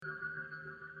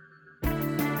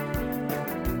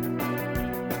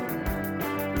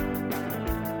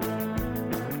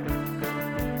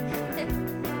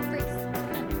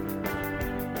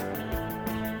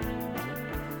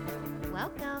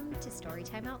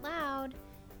Storytime Out Loud,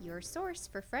 your source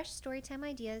for fresh storytime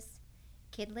ideas,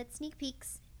 kidlit sneak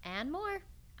peeks, and more.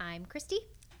 I'm Christy.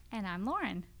 And I'm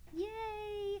Lauren.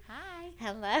 Yay! Hi.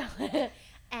 Hello.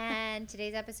 And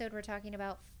today's episode, we're talking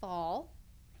about fall.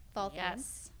 Fall Yes.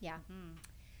 things. Yeah.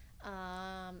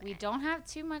 Mm-hmm. We don't have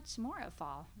too much more of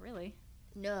fall, really.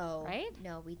 No. Right?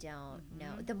 No, we don't. Mm-hmm.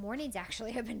 No. The mornings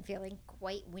actually have been feeling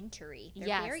quite wintry. They're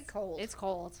Yes. very cold. It's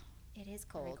cold. It is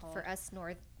cold. cold. For us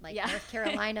North Yes.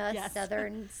 Carolina, Yes.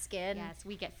 southern skin. Yes,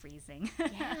 we get freezing.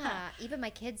 Yeah. Even my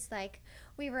kids,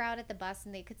 we were out at the bus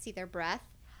and they could see their breath.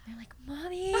 They're like,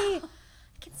 Mommy, I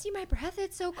can see my breath.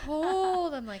 It's so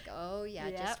cold. I'm like, oh, yeah,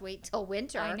 Yep. just wait till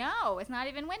winter. I know. It's not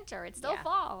even winter. It's still Yeah,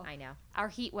 fall. I know. Our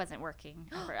heat wasn't working.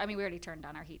 I mean, we already turned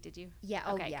on our heat. Did you? Yeah.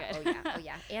 Oh, Okay, yeah. good. Oh, yeah. Oh,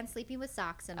 yeah. And sleeping with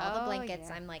socks and all the Oh, blankets.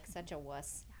 yeah. I'm like such a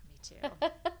wuss. Yeah, me too.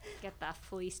 Get the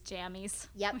fleece jammies.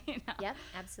 Yep. You know? Yep.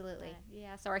 Absolutely.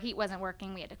 Yeah, so our heat wasn't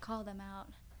working. We had to call them out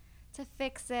to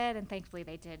fix it, and thankfully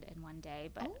they did in one day.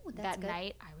 But Oh, that's that good.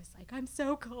 night, I was like, I'm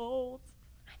so cold.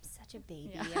 I'm such a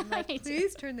baby. Yeah. I'm like, Me too.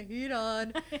 please turn the heat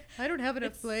on. I don't have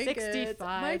enough It's blankets.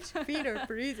 65. My feet are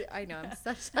freezing. I know. I'm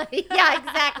such yeah,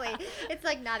 exactly. It's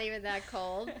like not even that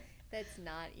cold. That's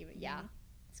not even, yeah. Mhm.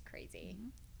 It's crazy.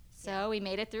 So we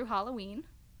made it through Halloween.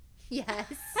 Yes.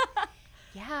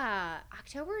 Yeah.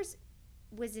 October's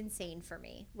was insane for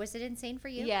me. Was it insane for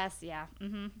you? Yes, yeah.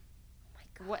 Mm-hmm.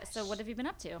 Oh my gosh. So what have you been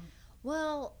up to?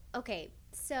 Well, okay.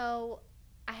 So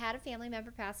I had a family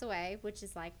member pass away, which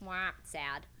is like, wah,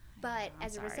 sad. But I'm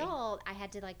as sorry. a result, I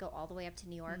had to go all the way up to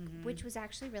New York, which was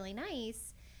actually really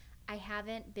nice. I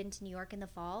haven't been to New York in the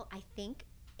fall. I think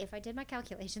if I did my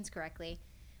calculations correctly,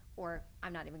 or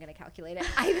I'm not even going to calculate it.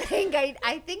 I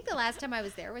think the last time I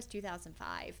was there was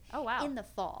 2005. Oh, wow. In the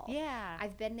fall. Yeah.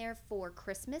 I've been there for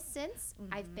Christmas since.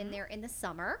 I've been there in the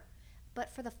summer. But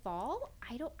for the fall,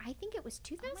 I think it was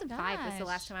 2005 was the gosh.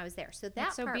 last time I was there. So that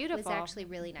That's so part was beautiful. actually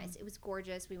really nice. It was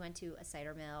gorgeous. We went to a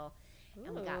cider mill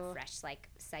and we got Ooh. fresh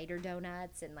cider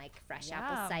donuts and fresh Yum.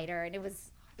 apple cider, and it was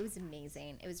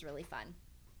amazing. It was really fun.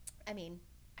 I mean,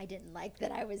 I didn't like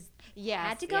that I was Yes,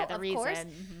 had to go, yeah, the of reason. course.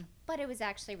 Mhm. But it was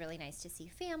actually really nice to see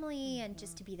family and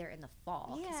just to be there in the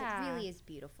fall because Yeah. it really is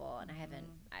beautiful. And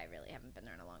I really haven't been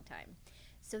there in a long time.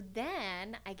 So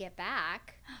then I get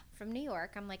back from New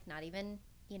York. I'm not even,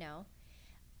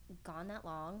 gone that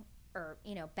long or,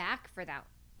 back for that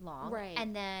long. Right.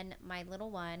 And then my little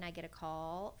one, I get a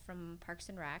call from Parks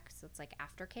and Rec. So it's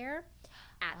aftercare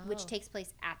which Oh. takes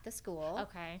place at the school.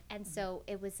 Okay. And so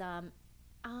it was, I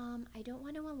don't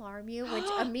want to alarm you, which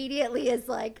immediately is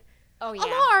Oh, yeah.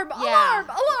 alarm, Yeah.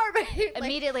 alarm.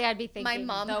 Immedately, I'd be thinking My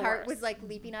mom's the heart worst. was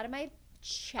leaping out of my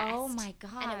chest. Oh, my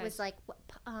gosh. And it was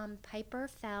Piper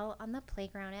fell on the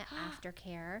playground at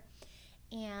aftercare.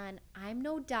 And I'm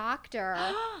no doctor,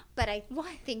 but I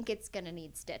think it's going to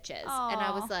need stitches. And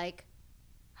I was like,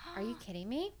 are you kidding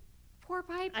me? Poor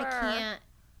Piper.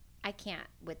 I can't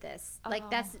with this. Oh.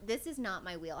 This is not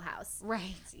my wheelhouse.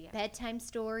 Right. Yeah. Bedtime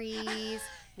stories,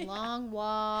 long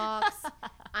walks.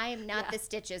 I am not the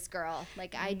stitches girl.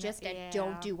 I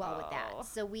don't do well with Oh. that.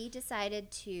 So we decided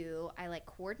I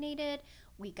coordinated.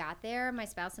 We got there. My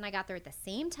spouse and I got there at the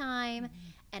same time.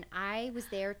 And I was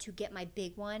there to get my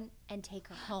big one and take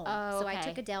her home. Oh, So I okay.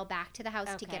 took Adele back to the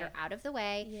house to get her Okay. out of the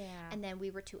way. Yeah. And then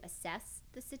we were to assess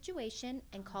the situation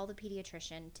and call the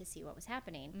pediatrician to see what was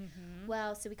happening. Mm-hmm.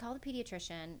 Well, so we called the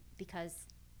pediatrician because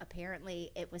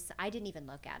apparently I didn't even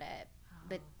look at it,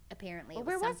 but apparently Well, it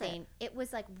was where was something. It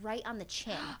was right on the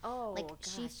chin. Oh,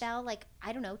 She gosh. fell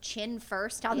I don't know, chin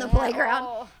first on the Yeah. playground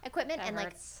Oh, equipment that and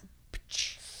hurts.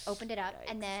 opened it up.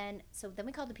 And Yikes. then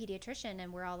we called the pediatrician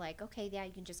and we're all like, okay, yeah,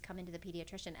 you can just come into the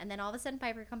pediatrician. And then all of a sudden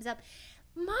Piper comes up,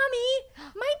 Mommy,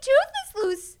 my tooth is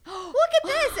loose. Look at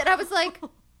this. And I was like,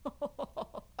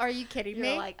 are you kidding You're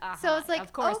me? like, So it's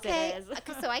of course it okay. is.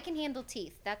 So I can handle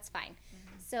teeth. That's fine.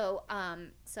 So I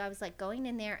was going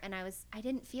in there and I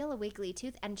didn't feel a wiggly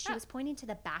tooth, and she was pointing to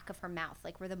the back of her mouth,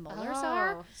 where the molars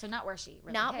are. Oh, so not where she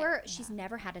really Not hit. where Yeah. she's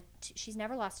never had she's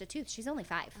never lost a tooth. She's only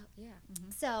 5. Oh, yeah.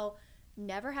 Mhm. So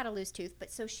never had a loose tooth,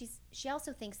 but so she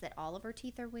also thinks that all of her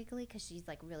teeth are wiggly because she's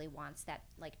really wants that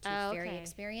tooth fairy okay.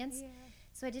 experience. Yeah.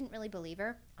 So I didn't really believe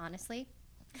her, honestly.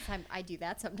 I do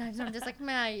that sometimes. I'm just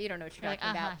nah, you don't know what you're You're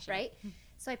talking about, sure. right?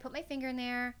 So I put my finger in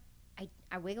there.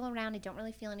 I wiggle around. I don't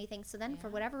really feel anything. So then, for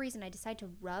whatever reason, I decide to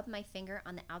rub my finger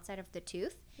on the outside of the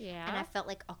tooth, Yeah. and I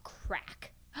felt a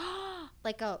crack,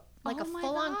 like a my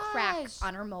full-on crack gosh.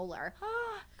 on her molar.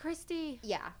 Christy.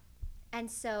 Yeah. And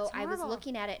so It's I was horrible.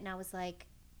 looking at it, and I was like,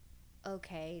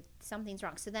 okay, something's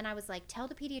wrong. So then I was like, tell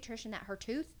the pediatrician that her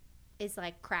tooth is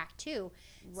like cracked too.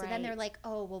 So then they're like,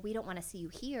 oh, well, we don't want to see you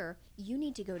here. You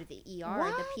need to go to the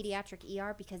ER, the pediatric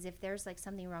ER, because if there's like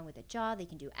something wrong with the jaw, they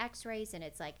can do x-rays. And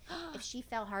it's like, if she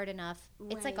fell hard enough,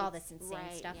 it's like all this insane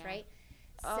stuff, right?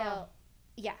 So,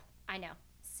 yeah, I know.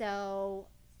 So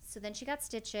then she got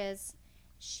stitches.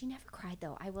 She never cried,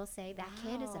 though. I will say that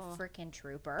kid is a freaking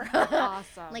trooper.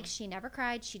 Awesome. Like, she never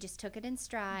cried. She just took it in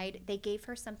stride. They gave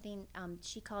her something,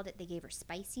 she called it, they gave her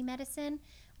spicy medicine,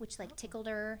 which, like, tickled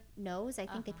her nose. I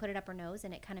think they put it up her nose,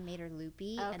 and it kind of made her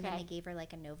loopy. Okay. And then they gave her,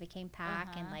 like, a Novocaine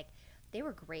pack, and, like, they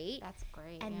were great. That's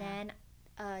great, And then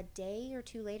a day or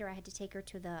two later, I had to take her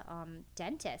to the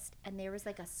dentist, and there was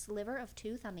like a sliver of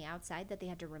tooth on the outside that they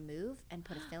had to remove and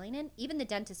put a filling in. Even the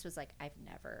dentist was like, I've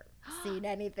never seen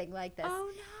anything like this.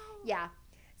 Oh, no. Yeah.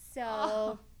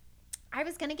 So I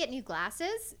was going to get new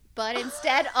glasses, but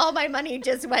instead all my money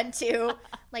just went to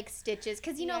like stitches.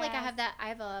 Because, you know, like I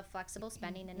have a flexible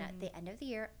spending, and at the end of the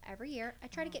year, every year, I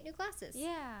try to get new glasses.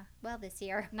 Yeah. Well, this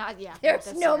year,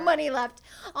 there's no money left.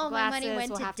 All glasses my money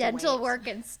went to dental work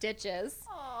and stitches.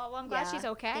 Oh, well, I'm glad she's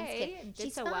okay.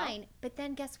 She's so fine. Well. But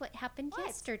then guess what happened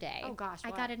yesterday? Oh, gosh.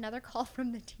 I got another call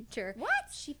from the teacher. What?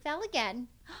 She fell again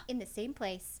in the same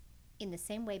place, in the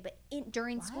same way, but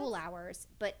during school hours.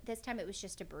 But this time it was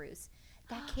just a bruise.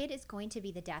 That kid is going to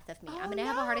be the death of me. I'm going to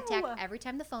have a heart attack every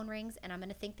time the phone rings, and I'm going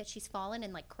to think that she's fallen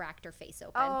and, like, cracked her face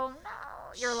open. Oh, no.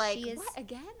 You're like, what,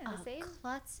 again? In the same?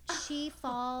 Klutz. She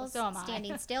falls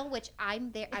standing still, which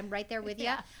I'm right there with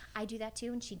you. I do that,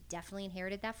 too, and she definitely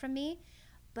inherited that from me.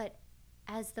 But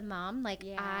as the mom, like,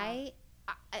 my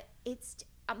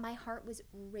heart was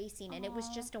racing, and it was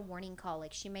just a warning call.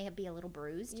 Like, she may be a little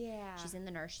bruised. Yeah. She's in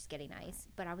the nurse. She's getting ice.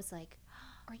 But I was like,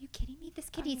 are you kidding me? This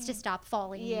kid needs to stop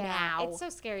falling now. It's so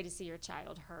scary to see your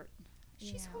child hurt.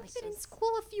 She's only been in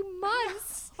school a few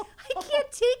months. I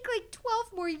can't take like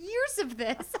 12 more years of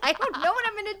this. I don't know what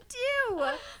I'm going to do.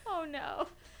 Oh, no.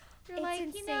 You're it's like,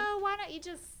 insane. why don't you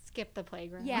just skip the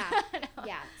playground? Yeah.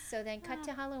 Yeah. So then cut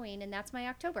to Halloween, and that's my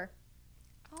October.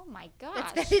 Oh, my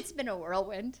gosh. It's been a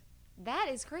whirlwind. That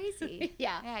is crazy.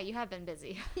 Yeah. Yeah, you have been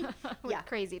busy with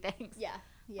crazy things. Yeah.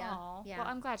 Yeah. Aww. Yeah. Well,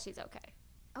 I'm glad she's okay.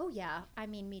 Oh, yeah. I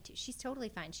mean, me too. She's totally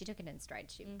fine. She took it in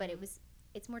stride, but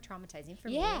it's more traumatizing for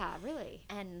me. Yeah, really.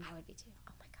 And I would be too.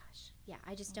 Oh my gosh. Yeah,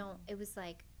 I just don't. It was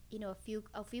like, you know,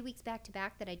 a few weeks back to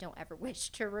back that I don't ever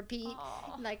wish to repeat.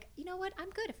 Like, you know what? I'm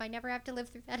good if I never have to live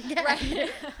through that again. Right.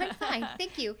 I'm fine.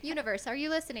 Thank you, universe. Are you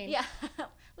listening? Yeah.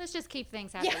 Let's just keep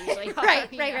things how they usually are.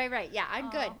 Right. Yeah, I'm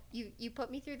good. You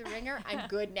put me through the ringer. I'm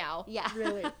good now. Yeah.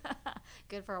 Really.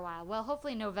 Good for a while. Well,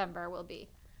 hopefully November will be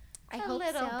a little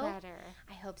better.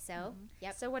 I hope so. Mm-hmm.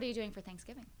 Yep. So what are you doing for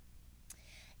Thanksgiving?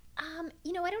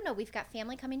 You know, I don't know. We've got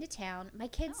family coming to town. My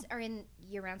kids are in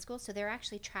year-round school, so they're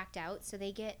actually tracked out. So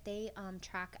they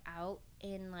track out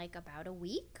in like about a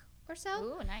week or so.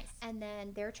 Ooh, nice. And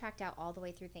then they're tracked out all the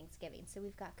way through Thanksgiving. So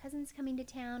we've got cousins coming to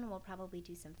town, and we'll probably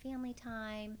do some family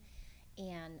time,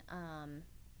 and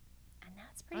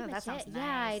that's pretty much sounds it. Nice.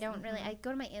 Yeah, I don't really. I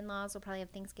go to my in-laws. We'll probably have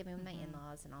Thanksgiving with my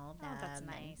in-laws and all of that. Oh, that's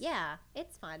nice. Yeah,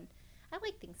 it's fun. I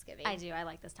like Thanksgiving. I do. I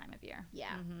like this time of year.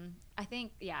 Yeah. I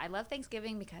think, I love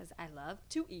Thanksgiving because I love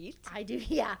to eat. I do,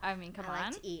 yeah. I mean, come on. I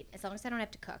like to eat. As long as I don't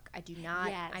have to cook. I do not.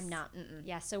 Yes. I'm not.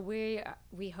 Yeah, so we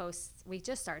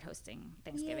just started hosting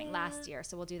Thanksgiving last year,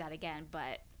 so we'll do that again,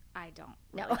 but I don't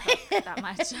really cook that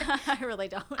much. I really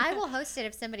don't. I will host it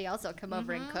if somebody else will come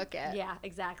over and cook it. Yeah,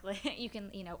 exactly. You can,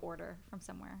 order from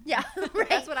somewhere. Yeah, right.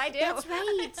 That's what I do. That's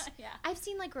right. Yeah. I've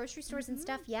seen like grocery stores and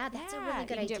stuff. Yeah, that's a really good you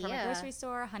can idea. do it from a grocery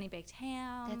store, honey baked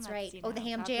ham. That's right. The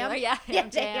ham popular. jam. Yeah, ham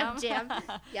jam. The ham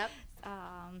jam. Yep.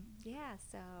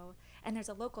 So, and there's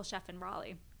a local chef in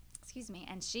Raleigh,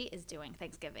 and she is doing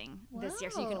Thanksgiving this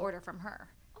year, so you can order from her.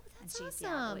 Oh, that's and she's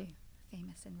awesome. Really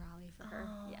famous in Raleigh for her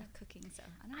cooking, so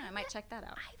I don't know, I might check that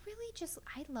out.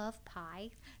 I love pie.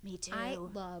 Me too. I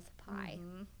love pie.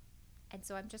 And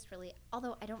so I'm just really,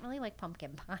 although I don't really like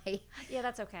pumpkin pie. Yeah,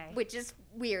 that's okay. Which is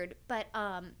weird, but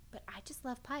I just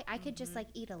love pie. I could just like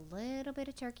eat a little bit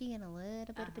of turkey and a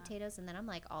little bit of potatoes, and then I'm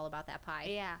like all about that pie.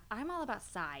 Yeah, I'm all about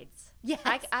sides. Yeah,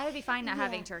 I would be fine not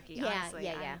having turkey. Honestly.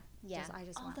 Yeah. I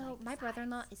just although want, my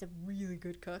brother-in-law is a really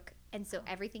good cook, and so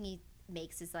everything he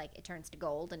makes is like it turns to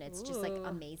gold, and it's just like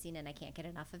amazing, and I can't get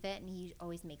enough of it, and he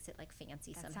always makes it like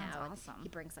fancy somehow. Sounds awesome. He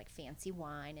brings like fancy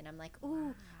wine, and I'm like,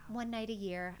 ooh, one night a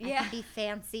year I can be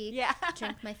fancy,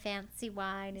 drink my fancy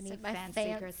wine and eat my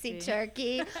fancy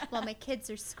turkey while my kids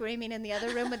are screaming in the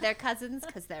other room with their cousins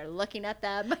because they're looking at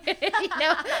them.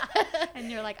 And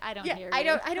you're like, I don't hear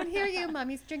you. I don't hear you.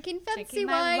 Mommy's drinking fancy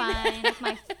my wine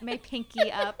with my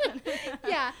pinky up.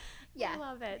 Yeah. I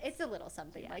love it. It's a little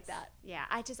something like that. Yeah.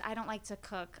 I don't like to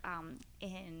cook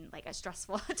in like a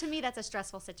stressful, to me, that's a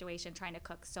stressful situation trying to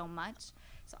cook so much.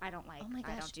 So I don't like, Oh my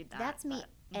gosh. I don't do that. That's me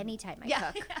anytime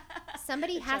I cook. Yeah.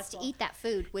 Somebody It's has stressful. to eat that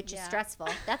food, which is stressful.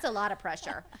 That's a lot of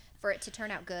pressure for it to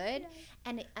turn out good.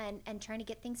 And trying to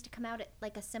get things to come out at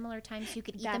like a similar time so you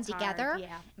can eat That's them together. hard.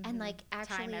 Yeah. And like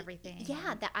actually time everything.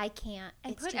 Yeah, that I can't.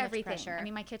 And it's put too everything. much pressure. I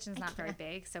mean, my kitchen's not very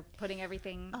big, so putting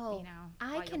everything, I while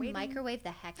you're can waiting. microwave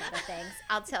the heck out of things.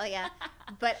 I'll tell you.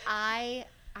 But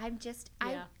I'm just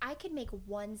I could make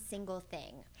one single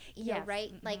thing, you know,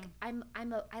 right? Like I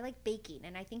like baking,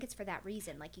 and I think it's for that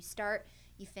reason. Like you start,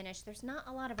 you finish. There's not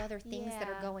a lot of other things that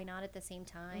are going on at the same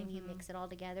time. You mix it all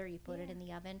together, you put it in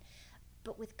the oven.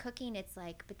 But with cooking, it's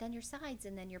like, but then your sides,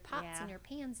 and then your pots and your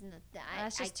pans, and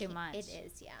that's just too much. It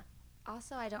is, yeah.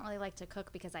 Also, I don't really like to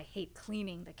cook because I hate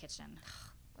cleaning the kitchen.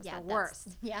 That's the That's-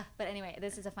 worst. Yeah. But anyway,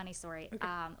 this is a funny story.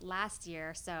 Last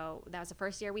year, so that was the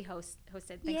first year we hosted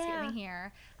Thanksgiving Yeah.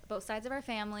 here, both sides of our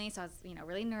family. So I was,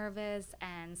 really nervous.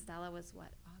 And Stella was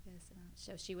August?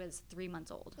 So she was 3 months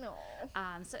old. No.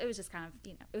 So it was just kind of,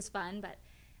 it was fun, but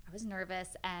I was nervous.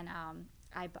 And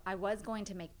I was going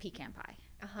to make pecan pie.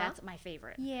 That's my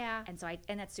favorite. Yeah. And so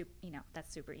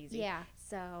that's super easy. Yeah.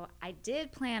 So I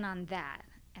did plan on that.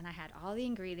 And I had all the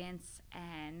ingredients,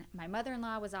 and my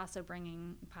mother-in-law was also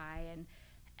bringing pie, and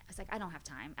I was like, I don't have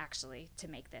time actually to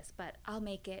make this, but I'll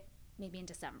make it maybe in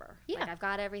December. Yeah. Like I've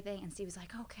got everything. And Steve was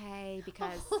like, okay,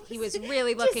 because he was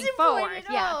really looking forward,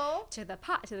 to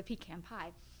the pecan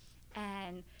pie.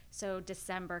 And so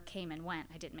December came and went.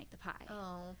 I didn't make the pie.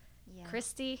 Oh. Yeah.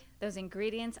 Christy, those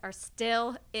ingredients are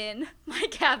still in my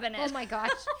cabinet. Oh my gosh.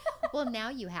 Well, now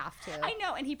you have to. I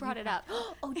know, and he brought it up.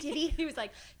 Oh, did he? He was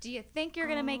like, do you think you're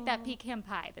going to make that pecan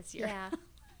pie this year? Yeah.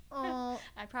 Oh.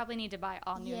 I probably need to buy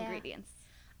all new ingredients.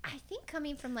 I think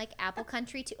coming from like apple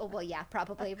country to,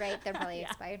 probably, right? They're probably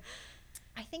expired.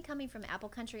 I think coming from apple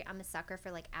country, I'm a sucker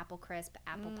for like apple crisp,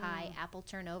 apple pie, apple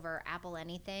turnover, apple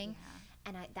anything. Yeah.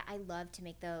 And I love to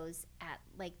make those at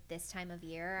like this time of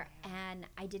year. Yeah. And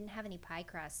I didn't have any pie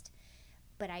crust,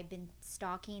 but I've been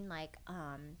stalking like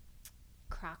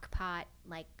crock pot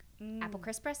like apple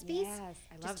crisp recipes. Yes,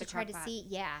 I love just the to try crock to pot.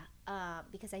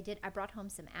 see, because I brought home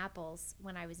some apples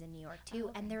when I was in New York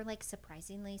too, and they're like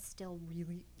surprisingly still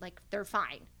really like they're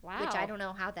fine. Wow. Which I don't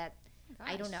know how that.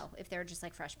 I don't Gosh. know if they're just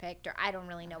like fresh picked, or I don't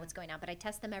really know what's going on, but I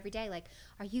test them every day. Like,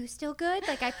 are you still good?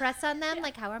 Like I press on them.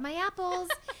 Like, how are my apples?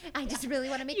 I just really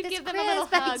want to make You this give them crisp. a little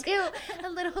hug. I do a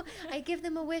little. I give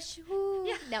them a wish. Ooh.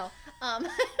 Yeah. No.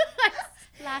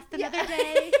 Last Yeah. another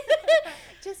day.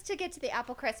 Just to get to the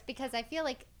apple crisp, because I feel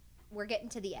like we're getting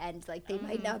to the end. Like they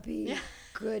might not be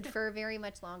good for very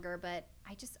much longer, but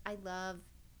I love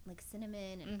like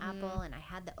cinnamon and apple, and I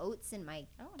had the oats in my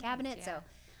cabinet, nice, so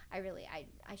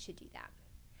I should do that.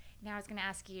 Now I was going to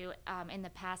ask you, in the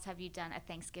past, have you done a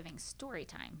Thanksgiving story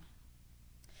time?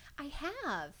 I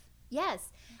have,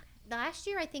 yes. Okay. Last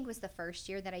year I think was the first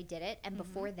year that I did it, and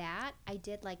before that I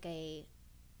did like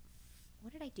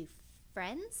what did I do?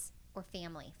 Friends or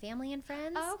family and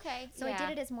friends. Oh, okay. So I did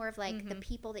it as more of like the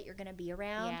people that you're going to be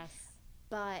around. Yes.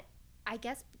 But I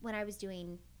guess when I was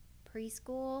doing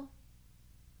preschool,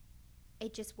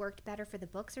 it just worked better for the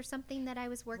books or something that I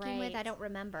was working with. I don't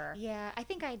remember. Yeah, I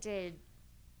think I did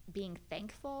being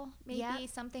thankful, maybe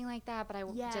something like that, but I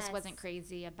just wasn't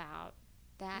crazy about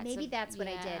that. Maybe so, that's what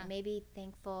I did. Maybe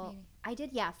thankful. Maybe. I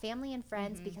did, family and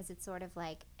friends, because it's sort of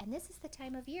like, and this is the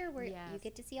time of year where you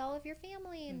get to see all of your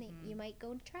family, and you might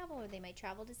go to travel, or they might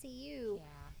travel to see you.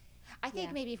 Yeah. I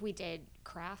think maybe if we did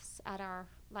crafts at our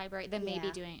library, then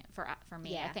maybe doing it for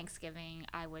me at Thanksgiving,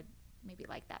 I would maybe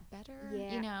like that better,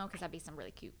 because that'd be some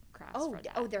really cute crafts for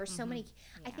that. Oh, there are so many.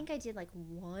 I think I did like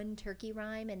one turkey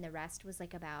rhyme, and the rest was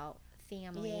like about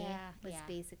family.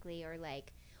 Basically,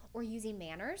 or using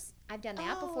manners. I've done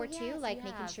that before too, like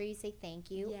making sure you say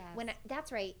thank you. Yes.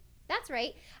 That's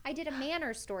right. I did a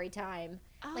manners story time.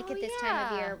 Like at this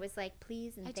time of year, it was like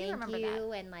please and thank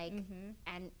you, and like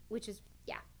and which is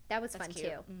that was fun cute.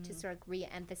 too, to sort of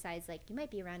re-emphasize like you might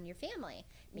be around your family.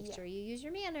 Make sure you use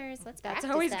your manners. Let's That's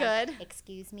practice always that. good.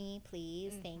 Excuse me,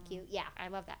 please, thank you. Yeah, I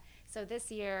love that. So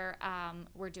this year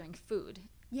we're doing food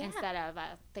instead of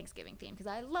a Thanksgiving theme, because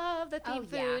I love the theme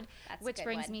food, that's a which good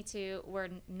brings one. me to we're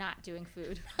not doing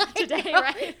food today,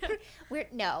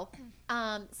 right? No.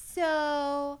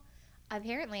 So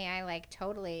apparently I like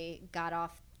totally got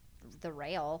off the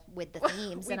rail with the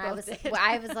themes, and I was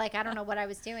like, I don't know what I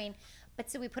was doing. But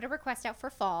so we put a request out for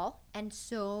fall, and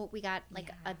so we got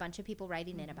like a bunch of people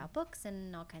writing in about books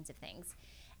and all kinds of things.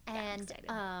 And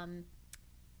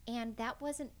and that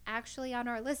wasn't actually on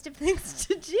our list of things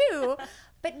to do.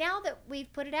 But now that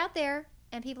we've put it out there,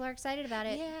 and people are excited about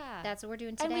it. Yeah. That's what we're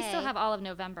doing today. And we still have all of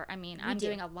November. I mean, I'm do.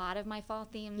 doing a lot of my fall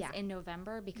themes in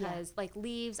November because like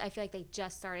leaves, I feel like they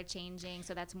just started changing.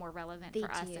 So that's more relevant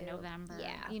for us in November.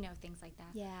 Yeah. You know, things like that.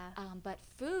 Yeah. But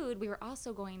food, we were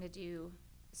also going to do,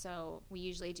 so we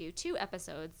usually do 2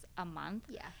 episodes a month.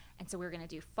 Yeah. And so we were going to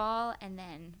do fall and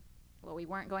then, well, we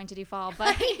weren't going to do fall,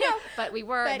 but but we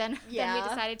were. Then we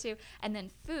decided to. And then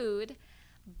food.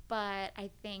 But I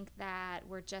think that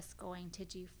we're just going to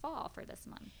do fall for this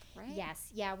month, right? Yes.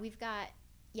 Yeah, we've got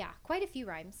quite a few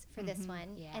rhymes for this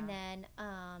one. Yeah. And then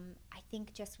I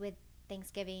think just with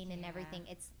Thanksgiving and everything,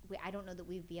 I don't know that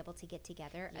we'd be able to get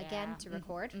together again to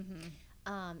record.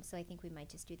 So I think we might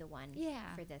just do the one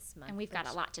for this month. And we've got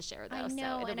a lot to share, though. I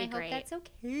know, so it'll and be I great. hope that's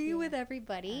okay with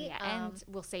everybody. And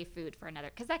we'll save food for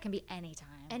another, because that can be any time.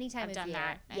 Any time I've of done year.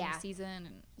 that any season.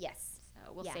 And yes.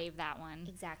 So we'll save that one.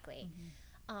 Exactly.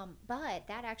 But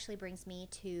that actually brings me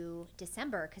to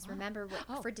December, because remember,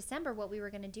 for December, what we were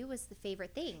going to do was the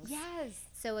favorite things. Yes.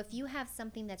 So if you have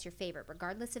something that's your favorite,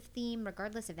 regardless of theme,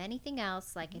 regardless of anything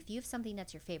else, like if you have something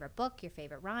that's your favorite book, your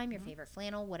favorite rhyme, your favorite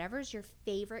flannel, whatever's your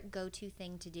favorite go-to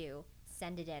thing to do,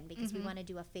 send it in, because we want to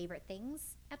do a favorite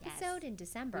things episode in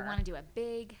December. We want to do a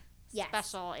big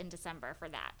special in December for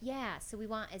that. Yeah. So we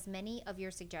want as many of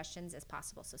your suggestions as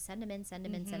possible. So send them in, send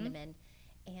them in, send them in.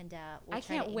 And we'll I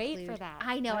can't wait for that.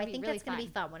 I know. That'll I think really that's going to be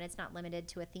fun when it's not limited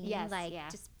to a theme.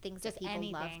 Just things that people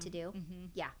anything. love to do.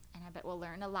 Yeah. And I bet we'll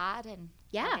learn a lot and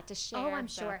get to share. Oh, I'm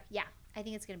sure. Yeah. I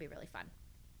think it's going to be really fun.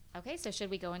 Okay, so should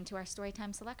we go into our story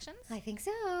time selections? I think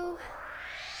so.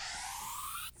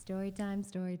 Story time,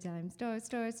 story time, story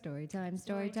time,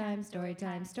 story time, story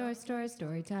time,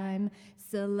 story time,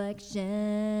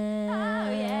 selection.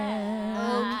 Oh,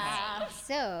 yeah. Okay.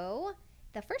 So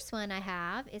the first one I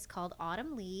have is called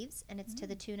Autumn Leaves, and it's to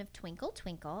the tune of Twinkle,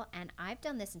 Twinkle. And I've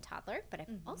done this in toddler, but I've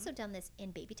also done this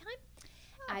in baby time.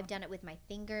 I've done it with my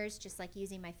fingers, just like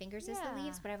using my fingers as the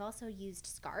leaves, but I've also used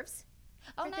scarves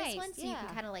for this one. So you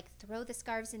can kind of like throw the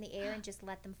scarves in the air and just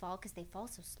let them fall, because they fall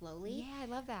so slowly. Yeah, I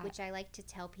love that. Which I like to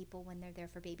tell people when they're there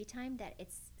for baby time, that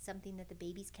it's something that the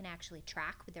babies can actually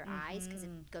track with their eyes, because it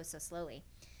goes so slowly.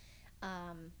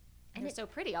 And they're so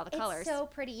pretty, all the colors. It's so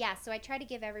pretty, yeah. So I try to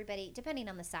give everybody, depending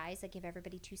on the size, I give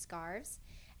everybody 2 scarves.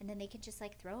 And then they can just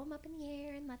like throw them up in the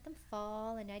air and let them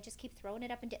fall. And I just keep throwing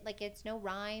it up and like it's no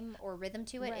rhyme or rhythm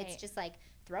to it. Right. It's just like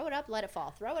throw it up, let it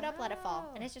fall. Throw it up, let it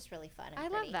fall. And it's just really fun and I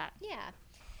pretty. love that.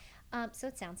 Yeah. So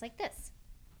it sounds like this.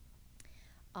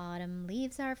 Autumn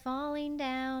leaves are falling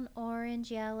down,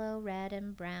 orange, yellow, red,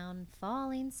 and brown,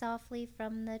 falling softly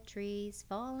from the trees,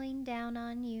 falling down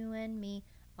on you and me.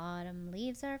 Autumn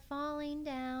leaves are falling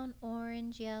down,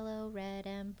 orange, yellow, red,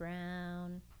 and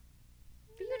brown.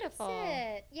 Beautiful.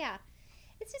 That's it. Yeah.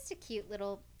 It's just a cute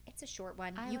little, it's a short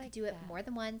one. You could do it more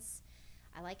than once.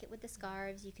 I like it with the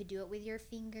scarves. You could do it with your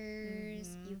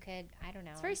fingers. You could, I don't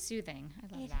know. It's very soothing.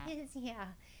 I love that. It is, yeah.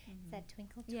 It's that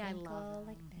twinkle, twinkle, I love that.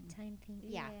 like bedtime theme.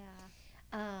 Yeah.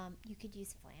 You could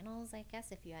use flannels, I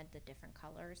guess, if you had the different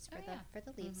colors for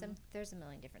the leaves. There's a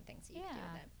million different things that you can do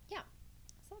with it. Yeah.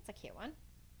 So that's a cute one.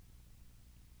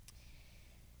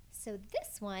 So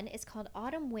this one is called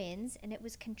Autumn Winds, and it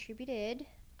was contributed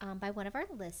by one of our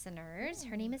listeners.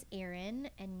 Her name is Erin,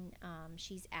 and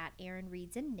she's at Erin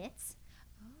Reads and Knits.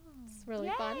 It's really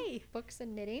fun. Books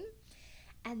and knitting.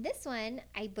 And this one,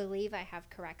 I believe I have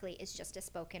correctly, is just a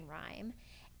spoken rhyme.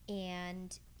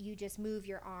 And you just move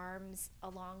your arms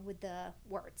along with the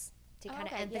words to kind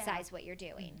of emphasize what you're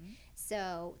doing.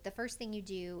 So the first thing you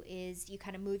do is you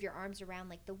kind of move your arms around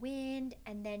like the wind,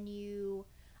 and then you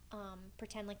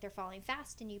pretend like they're falling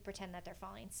fast, and you pretend that they're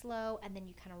falling slow, and then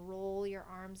you kind of roll your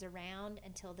arms around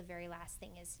until the very last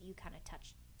thing is you kind of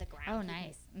touch the ground. Oh,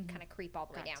 nice. Kind of creep all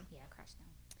the way down. Yeah, crash down.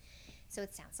 So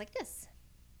it sounds like this.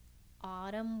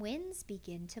 Autumn winds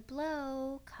begin to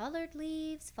blow, colored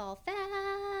leaves fall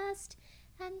fast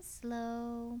and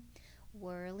slow,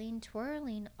 whirling,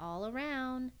 twirling all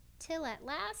around, till at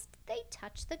last they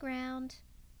touch the ground.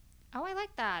 Oh, I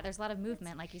like that. There's a lot of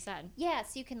movement, like you said. Yeah,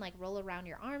 so you can like roll around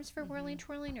your arms for whirling,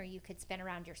 twirling, or you could spin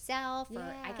around yourself.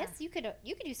 Or I guess you could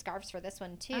do scarves for this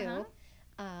one too.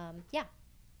 Yeah.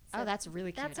 So that's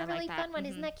really cute. That's a really fun one.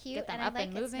 Isn't that cute? Get them and up I like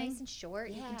and it's moving. nice and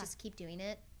short. You can just keep doing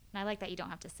it. And I like that you don't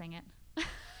have to sing it.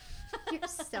 You're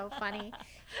so funny.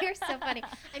 You're so funny.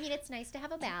 I mean, it's nice to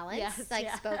have a balance,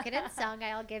 spoken and sung.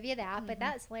 I'll give you that, but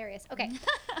that's hilarious. Okay,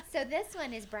 so this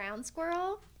one is Brown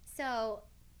Squirrel. So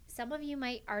some of you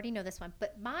might already know this one,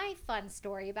 but my fun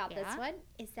story about this one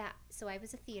is that, so I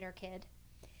was a theater kid,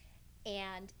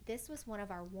 and this was one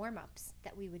of our warm-ups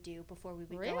that we would do before we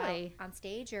would go out on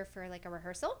stage or for like a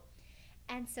rehearsal.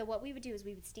 And so what we would do is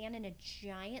we would stand in a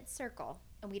giant circle,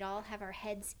 and we'd all have our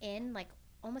heads in, like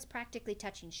almost practically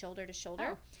touching shoulder to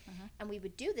shoulder. And we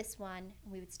would do this one,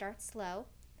 and we would start slow,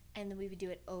 and then we would do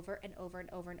it over and over and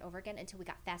over and over again until we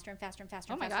got faster and faster and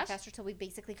faster and faster and faster, till we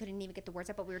basically couldn't even get the words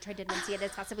out, but we were trying to enunciate it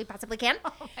as fast as we possibly can.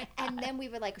 And then we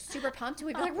were like super pumped, and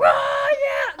we'd be like, "Whoa,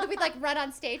 yeah!" And we'd like run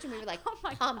on stage, and we were like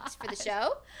pumped for the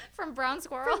show. From Brown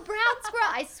Squirrel? From Brown Squirrel,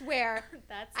 I swear.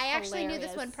 That's I actually knew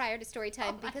this hilarious. one prior to story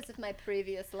time because of my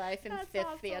previous life in That's fifth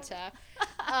awesome. theater.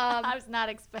 I was not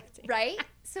expecting. Right?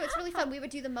 So it's really fun. We would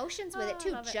do the motions with it Oh, I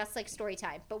too, love it. just like story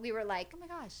time. But we were like, Oh my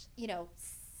gosh.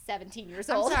 17 years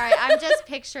I'm old. sorry. I'm just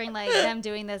picturing like them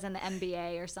doing this in the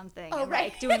NBA or something. Oh, and,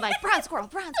 right. Like doing like Brown Squirrel,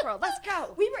 let's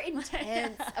go. We were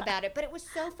intense about it, but it was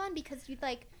so fun because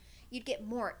you'd get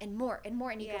more and more and more,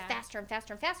 and you'd go faster and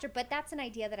faster and faster. But that's an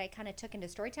idea that I kind of took into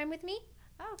story time with me.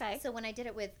 Okay. So when I did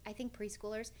it with, I think,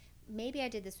 preschoolers, maybe I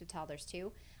did this with toddlers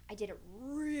too. I did it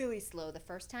really slow the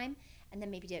first time, and then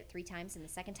maybe did it 3 times, and the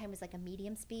second time was like a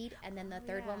medium speed, and then the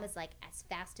third one was like as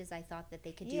fast as I thought that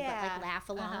they could do, but like laugh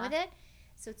along with it.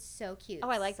 So it's so cute. Oh,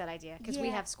 I like that idea because we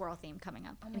Yeah. have squirrel theme coming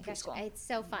up. Oh my in gosh, preschool. it's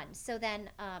so fun. So then,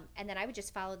 and then I would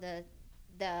just follow the.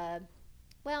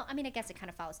 Well, I mean, I guess it kind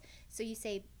of follows. So you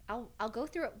say, I'll go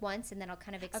through it once, and then I'll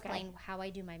kind of explain how I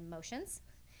do my motions.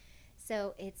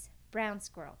 So it's brown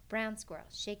squirrel,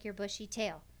 shake your bushy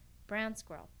tail. Brown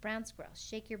squirrel,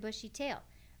 shake your bushy tail.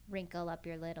 Wrinkle up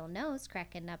your little nose,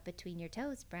 cracking up between your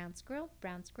toes. Brown squirrel,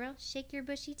 shake your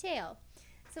bushy tail.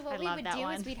 So what I we love would that do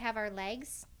one. is we'd have our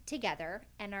legs together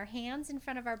and our hands in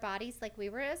front of our bodies like we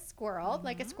were a squirrel,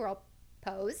 like a squirrel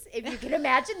pose, if you can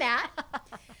imagine that.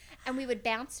 And we would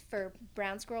bounce for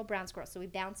brown squirrel. So we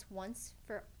bounce once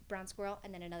for brown squirrel,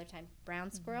 and then another time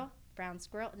brown squirrel,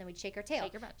 and then we'd shake our tail.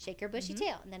 Shake your butt. Shake your bushy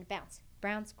tail, and then bounce.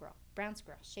 Brown squirrel,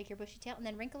 shake your bushy tail, and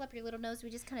then wrinkle up your little nose. We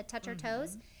just kind of touch our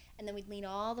toes, and then we'd lean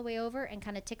all the way over and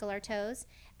kind of tickle our toes,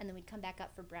 and then we'd come back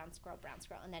up for brown squirrel,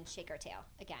 and then shake our tail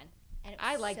again. And it was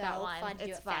I like so that one. fun to do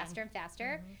It's it fun. faster and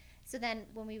faster. So then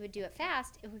when we would do it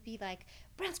fast, it would be like,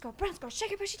 brown squirrel,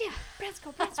 shake your bushy tail. Brown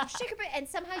squirrel, shake your bushy. And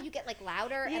somehow you get like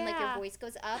louder and like your Yeah. voice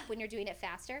goes up when you're doing it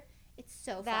faster. It's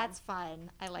so fun. That's fun.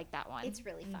 I like that one. It's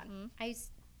really fun. I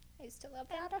used to love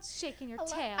that. shaking your I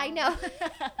love- tail. I know.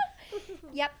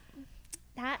 Yep.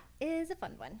 That is a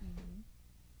fun one.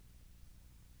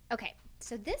 Okay.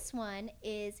 So this one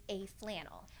is a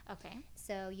flannel. Okay.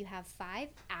 So you have 5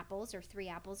 apples or 3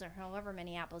 apples or however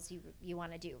many apples you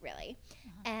want to do, really.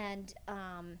 And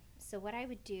so what I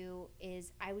would do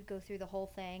is I would go through the whole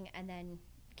thing and then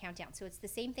count down. So it's the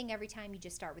same thing every time. You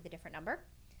just start with a different number.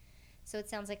 So it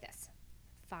sounds like this.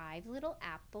 5 little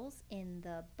apples in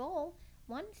the bowl.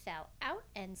 One fell out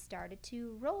and started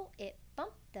to roll. It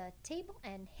bumped the table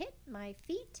and hit my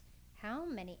feet. How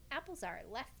many apples are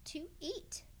left to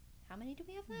eat? How many do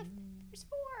we have left? There's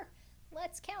 4.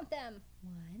 Let's count them.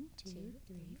 1, 2,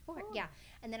 3, 4. Yeah.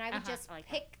 And then I would just I like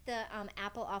that. pick the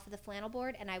apple off of the flannel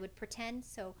board, and I would pretend.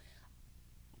 So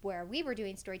where we were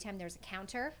doing story time, there's a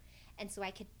counter. And so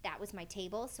that was my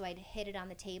table. So I'd hit it on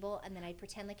the table, and then I'd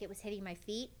pretend like it was hitting my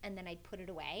feet, and then I'd put it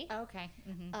away. Okay.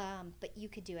 But you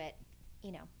could do it,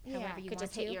 however you could want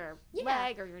just to. hit your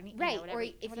leg or your knee. Right. Whatever, or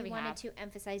if whatever you wanted have. to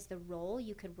emphasize the roll,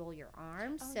 you could roll your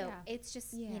arms. Oh, so yeah. it's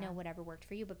just, Yeah. whatever worked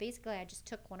for you. But basically, I just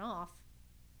took one off,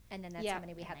 and then that's how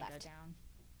many we had and then left. Go down.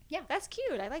 Yeah. That's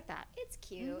cute. I like that. It's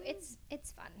cute.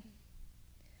 It's fun.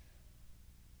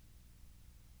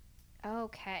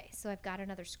 Okay, so I've got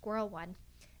another squirrel one.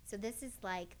 So this is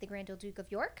like the Grand Old Duke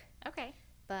of York, Okay.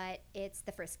 but it's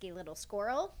the frisky little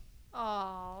squirrel.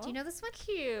 Oh. Do you know this one?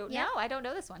 Cute. Yeah. No, I don't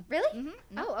know this one. Really?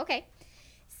 Mm-hmm. Oh, okay.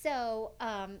 So,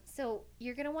 so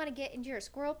you're gonna want to get into your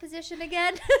squirrel position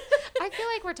again. I feel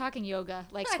like we're talking yoga,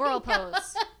 like I squirrel know.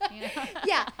 pose. You know?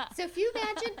 Yeah. So if you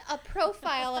imagine a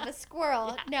profile of a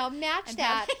squirrel, now match And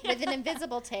that have- with an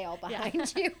invisible tail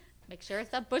behind you. Make sure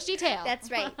it's a bushy tail. That's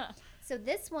right. So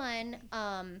this one,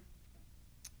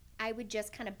 I would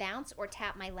just kind of bounce or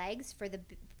tap my legs for the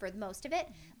most of it.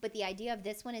 But the idea of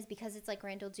this one is because it's like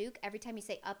Grand Old Duke. Every time you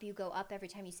say up, you go up. Every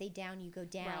time you say down, you go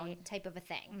down. Right. Type of a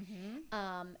thing.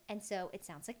 Mm-hmm. And so it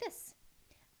sounds like this.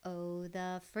 Oh,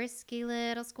 the frisky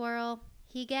little squirrel.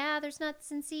 He gathers nuts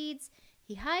and seeds.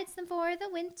 He hides them for the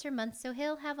winter months, so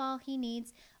he'll have all he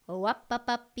needs. Oh, up, up,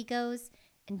 up he goes,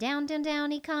 and down, down,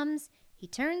 down he comes. He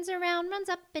turns around, runs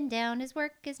up and down. His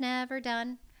work is never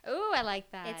done. Ooh, I like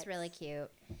that. It's really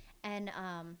cute. And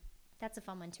that's a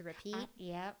fun one to repeat.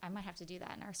 Yeah, I might have to do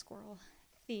that in our squirrel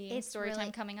theme It's story really-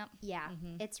 time coming up. Yeah,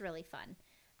 it's really fun. I'm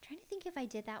trying to think if I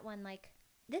did that one like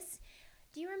this.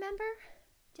 Do you remember?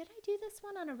 Did I do this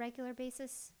one on a regular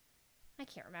basis? I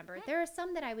can't remember. There are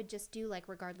some that I would just do like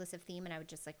regardless of theme, and I would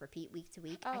just like repeat week to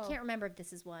week. I Oh. can't remember if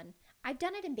this is one. I've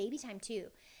done it in baby time too,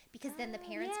 because then the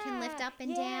parents can lift up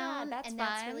and down, and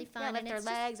that's really fun. Yeah, lift and their it's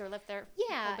legs or lift their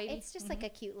yeah, whole baby. it's just like a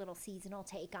cute little seasonal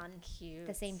take on Cute.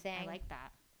 the same thing. I like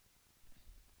that.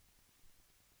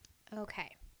 Okay,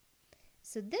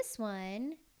 so this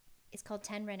one is called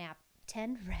 10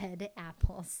 red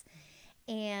apples,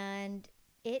 and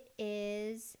it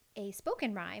is a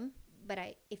spoken rhyme. But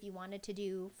if you wanted to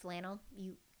do flannel,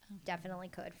 you definitely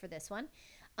could for this one.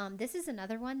 This is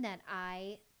another one that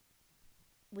I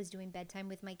was doing bedtime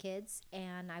with my kids,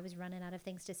 and I was running out of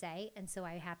things to say, and so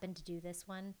I happened to do this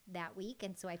one that week,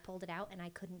 and so I pulled it out, and I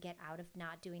couldn't get out of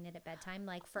not doing it at bedtime,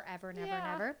 like forever and ever and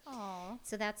ever. Aww.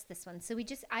 So that's this one. So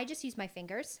I just use my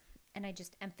fingers, and I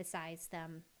just emphasize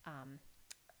them,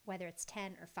 whether it's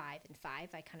 10 or 5 and 5.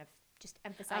 I kind of just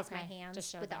emphasize my hands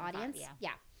with the audience.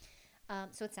 Yeah.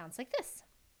 So it sounds like this.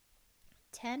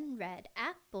 10 red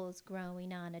apples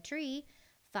growing on a tree,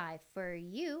 5 for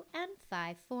you and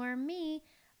 5 for me.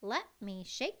 Let me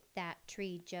shake that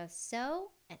tree just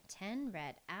so, and 10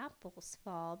 red apples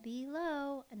fall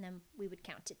below. And then we would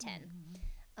count to 10.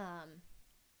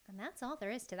 And that's all there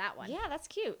is to that one. Yeah, that's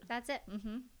cute. That's it.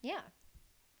 Mm-hmm. Yeah.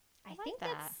 I like think that.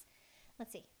 that's,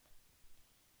 let's see.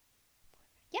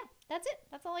 Yeah, that's it.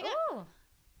 That's all I got. Oh,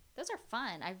 those are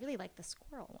fun. I really like the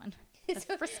squirrel one. The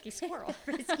frisky squirrel.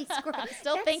 Frisky squirrel. I'm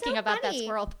still That's thinking so about that funny.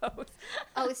 squirrel pose.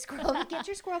 Oh, squirrel. Get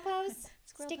your squirrel pose.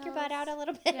 Stick your butt out a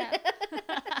little bit. Yeah.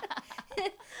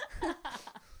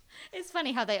 It's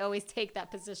funny how they always take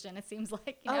that position. It seems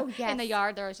like, Oh, in the yes.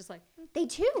 yard, they're always just like, They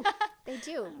do. They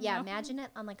do. Yeah, imagine it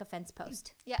on like a fence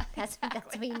post. yeah. That's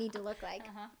what you need to look like.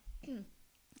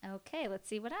 Okay, let's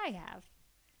see what I have.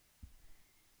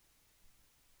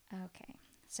 Okay,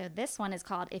 so this one is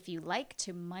called If You Like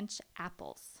to Munch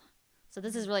Apples. So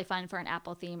this is really fun for an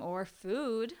apple theme or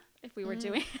food if we were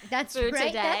doing That's food right.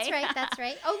 today. That's right. That's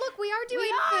right. Oh, look, we are doing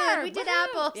are. food. We did Woohoo.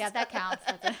 apples. Yeah, that counts.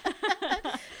 That's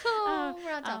it. Oh,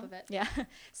 we're on top of it. Yeah.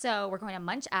 So we're going to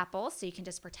munch apples. So you can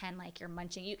just pretend like you're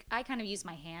munching. I kind of use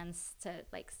my hands to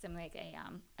like simulate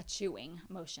a chewing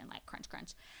motion, like crunch,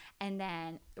 crunch. And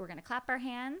then we're going to clap our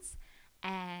hands.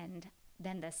 And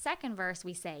then the second verse,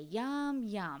 we say yum,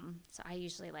 yum. So I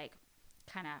usually like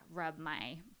kind of rub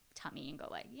my tummy and go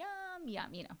like yum,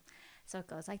 yum, So it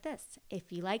goes like this.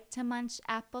 If you like to munch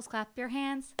apples, clap your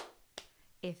hands.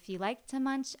 If you like to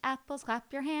munch apples,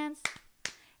 clap your hands.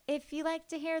 If you like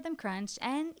to hear them crunch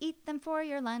and eat them for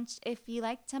your lunch. If you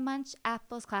like to munch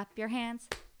apples, clap your hands.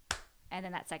 And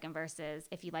then that second verse is,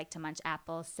 if you like to munch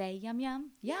apples, say yum,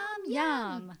 yum, yum,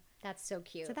 yum. That's so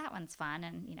cute. So that one's fun,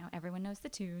 and everyone knows the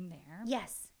tune there.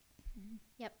 Yes.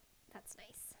 Yep. That's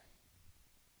nice.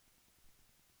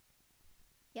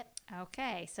 Yep.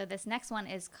 Okay, so this next one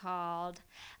is called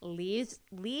Leaves.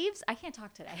 I can't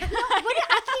talk today. I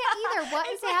can't either. What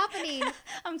is happening?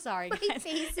 I'm sorry, My guys.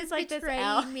 face is like this betraying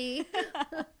L. me.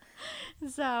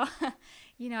 So,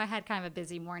 I had kind of a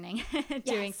busy morning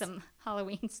doing Yes. some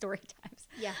Halloween story times.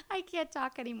 Yeah. I can't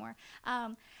talk anymore.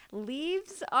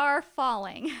 Leaves are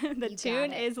falling. The You got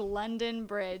tune it. is London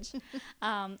Bridge.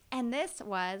 And this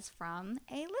was from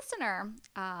a listener.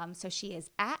 So she is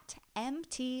at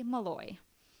MT Malloy.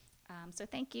 So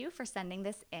thank you for sending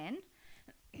this in.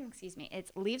 Excuse me.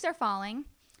 It's Leaves Are Falling,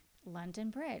 London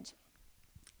Bridge.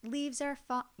 Leaves are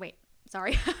wait,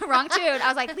 sorry. Wrong tune. I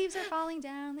was like, leaves are falling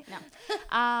down.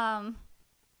 No.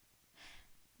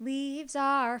 Leaves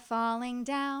are falling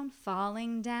down,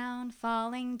 falling down,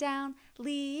 falling down.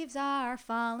 Leaves are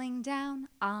falling down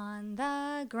on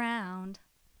the ground.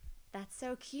 That's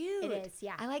so cute. It is,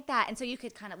 yeah. I like that. And so you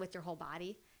could kind of, with your whole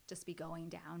body, just be going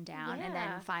down, and Yeah.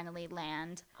 then finally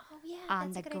land Oh, yeah.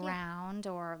 on that's the a good idea. ground,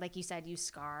 or like you said, use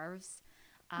scarves.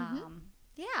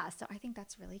 Yeah, so I think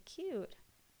that's really cute.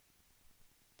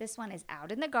 This one is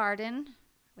Out in the Garden,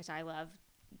 which I love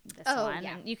this one.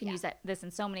 yeah, And you can use this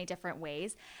in so many different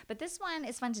ways. But this one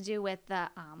is fun to do with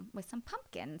some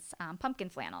pumpkins, pumpkin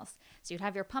flannels. So you'd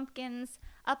have your pumpkins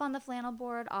up on the flannel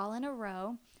board all in a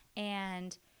row.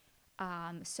 And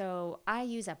so I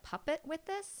use a puppet with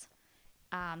this.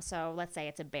 So let's say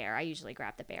it's a bear. I usually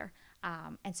grab the bear.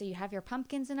 And so you have your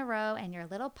pumpkins in a row, and your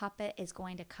little puppet is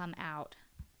going to come out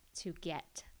to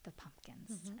get the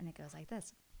pumpkins. And it goes like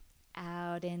this.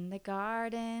 Out in the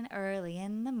garden early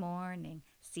in the morning,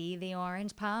 see the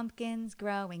orange pumpkins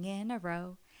growing in a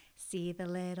row. See the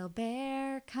little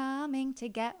bear coming to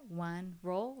get one.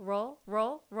 Roll, roll,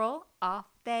 roll, roll, off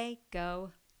they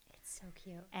go. It's so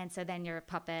cute. And so then your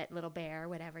puppet, little bear,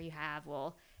 whatever you have,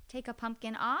 will take a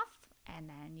pumpkin off, and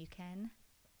then you can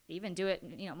even do it,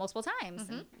 multiple times,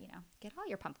 and get all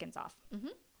your pumpkins off.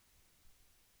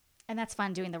 And that's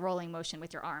fun doing the rolling motion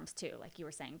with your arms too, like you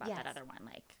were saying about that Yes. other one,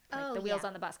 like Oh, the wheels yeah.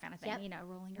 on the bus kind of thing, Yep. you know,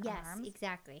 rolling your Yes, arms.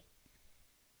 exactly.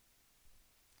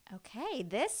 Okay,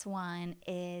 this one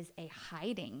is a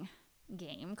hiding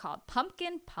game called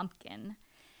Pumpkin Pumpkin.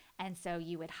 And so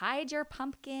you would hide your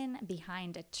pumpkin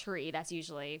behind a tree. That's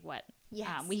usually what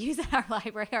Yes. we use at our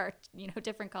library, are, you know,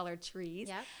 different colored trees.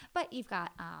 Yep. But you've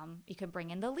got, you could bring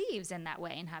in the leaves in that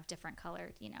way and have different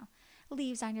colored, you know,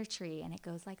 leaves on your tree. And it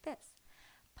goes like this.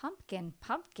 Pumpkin,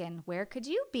 pumpkin, where could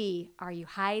you be? Are you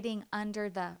hiding under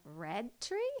the red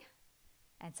tree?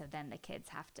 And so then the kids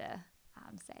have to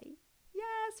say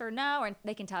yes or no, or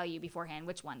they can tell you beforehand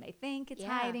which one they think it's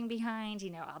Yeah. hiding behind, you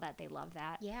know, all that. They love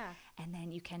that. Yeah. And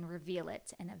then you can reveal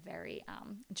it in a very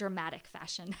dramatic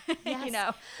fashion. Yes, you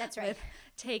know, that's right.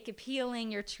 peeling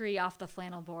your tree off the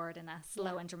flannel board in a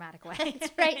slow and dramatic way.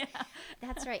 That's right.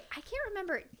 That's right. I can't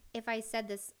remember if I said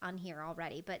this on here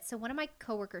already, but so one of my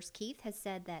coworkers, Keith, has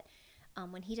said that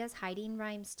when he does hiding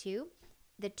rhymes too,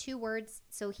 the 2 words,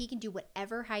 so he can do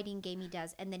whatever hiding game he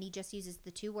does, and then he just uses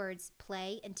the 2 words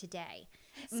play and today.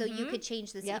 So you could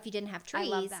change this if you didn't have trees. I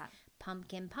love that.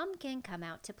 Pumpkin, pumpkin, come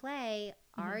out to play.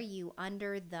 Are you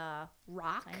under the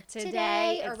rock Today,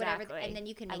 today? Or whatever. exactly. And then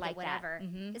you can I make like it whatever. that.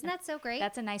 Mhm. Isn't that so great?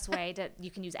 That's a nice way to,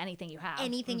 you can use anything you have.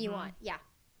 Anything you want. Yeah.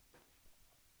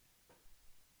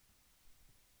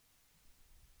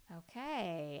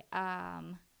 Okay.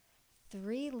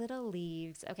 3 little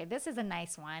leaves. Okay, this is a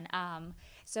nice one.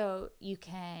 So you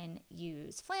can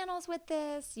use flannels with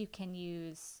this. You can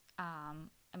use,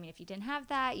 I mean, if you didn't have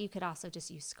that, you could also just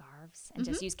use scarves and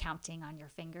just use counting on your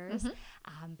fingers.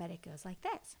 But it goes like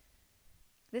this.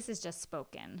 This is just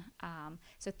spoken.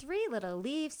 So 3 little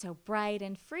leaves, so bright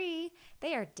and free,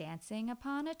 they are dancing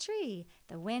upon a tree.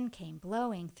 The wind came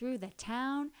blowing through the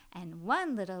town, and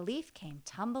 1 little leaf came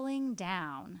tumbling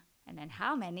down. And then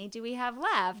how many do we have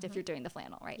left if you're doing the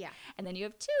flannel, right? Yeah. And then you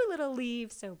have 2 little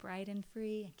leaves, so bright and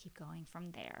free, and keep going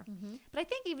from there. But I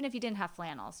think even if you didn't have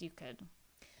flannels, you could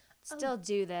still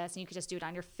do this, and you could just do it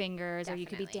on your fingers, or you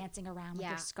could be Definitely. dancing around with Yeah.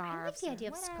 your scarves. I like the or idea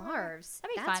of whatever. scarves.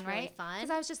 That'd be That's fun, really right? fun. Because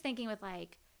I was just thinking with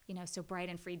like, you know, so bright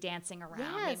and free dancing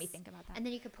around made me think about that. And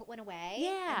then you could put one away.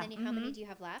 Yeah. And then how many do you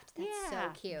have left? That's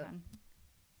so cute. Fun.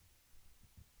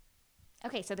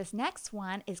 Okay, so this next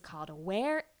one is called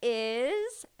Where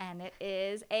Is, and it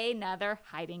is another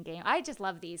hiding game. I just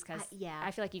love these because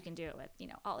I feel like you can do it with, you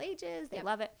know, all ages. They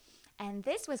love it. And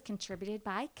this was contributed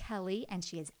by Kelly, and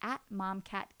she is at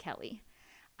MomCatKelly.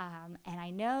 And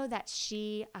I know that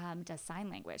she does sign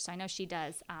language. So I know she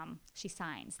does, she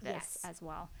signs this as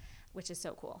well, which is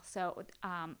so cool. So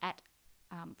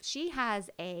she has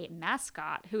a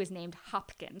mascot who is named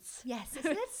Hopkins. Yes,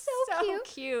 isn't that so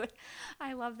cute?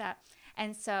 I love that.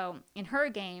 And so in her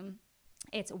game,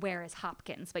 it's Where is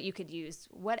Hopkins? But you could use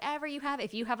whatever you have.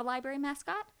 If you have a library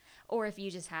mascot, or if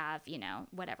you just have, you know,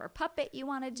 whatever puppet you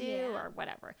want to do or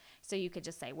whatever. So you could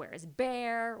just say, Where is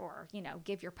Bear? Or, you know,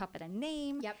 give your puppet a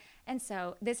name. Yep. And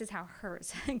so this is how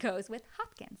hers goes with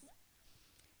Hopkins.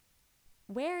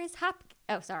 Where is Hopkins?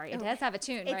 Oh, sorry. It does have a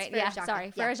tune, It's right? Farrah Jaka.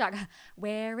 Sorry. Farrah Jaka.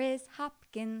 Where is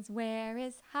Hopkins? Where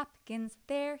is Hopkins?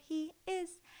 There he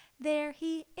is. There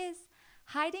he is.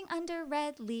 Hiding under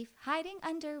red leaf. Hiding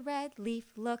under red leaf.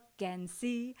 Look and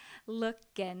see. Look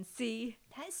and see.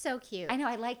 That is so cute. I know.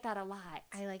 I like that a lot.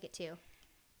 I like it too.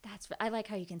 I like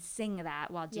how you can sing that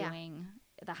while doing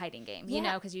the hiding game, you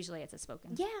know, because usually it's a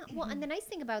spoken. Yeah. Well, and the nice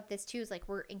thing about this too is like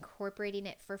we're incorporating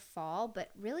it for fall,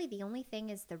 but really the only thing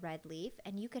is the red leaf,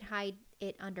 and you could hide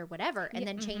it under whatever and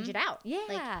then change it out. Yeah.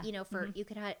 Like, you know, for you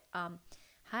could hide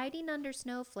hiding under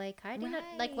snowflake, hiding Right.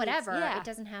 like whatever. Yeah. It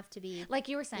doesn't have to be Like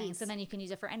you were saying, leaves. so then you can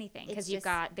use it for anything because It's you've just-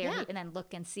 got there yeah. and then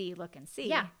look and see.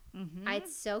 Yeah.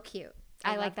 It's so cute.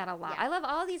 I like that a lot. yeah. I love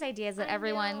all these ideas that I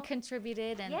everyone know.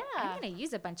 contributed, and Yeah. I'm going to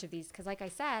use a bunch of these because, like I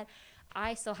said,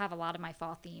 I still have a lot of my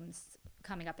fall themes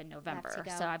coming up in November.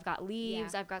 go. So I've got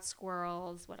leaves, Yeah. I've got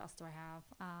squirrels. What else do I have?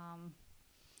 Are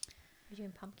you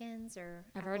doing pumpkins or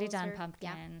I've already apples done or-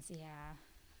 pumpkins. Yeah.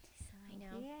 I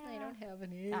know. Yeah. I don't have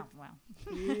any Oh well.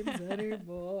 themes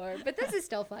anymore. But this is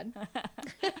still fun.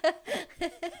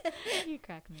 You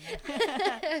crack me.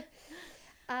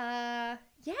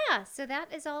 Yeah, so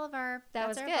that is all of our That that's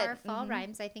was our, good. our fall Mhm.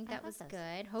 rhymes. I think I that love was those.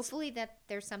 good. Hopefully that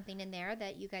there's something in there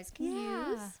that you guys can Yeah.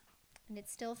 use. And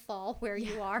it's still fall where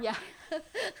you are. Yeah.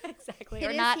 Exactly. It or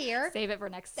is not here. save it for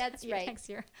next That's year, right. next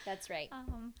year. That's right.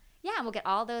 Yeah, and we'll get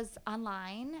all those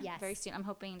online Yes. very soon. I'm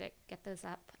hoping to get those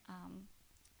up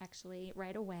actually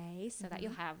right away so that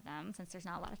you'll have them since there's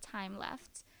not a lot of time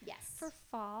left Yes. for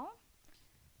fall.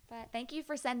 But thank you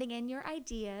for sending in your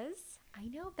ideas. I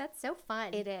know, that's so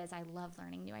fun. It is. I love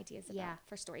learning new ideas Yeah.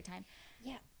 for story time.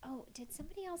 Yeah. Oh, did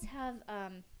somebody else have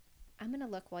I'm going to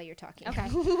look while you're talking. Okay.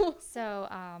 So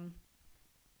I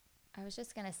was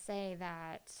just going to say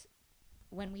that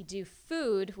when we do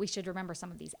food, we should remember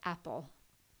some of these apple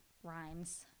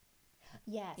rhymes.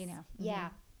 Yes. You know. Yeah.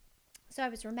 So I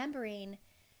was remembering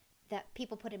that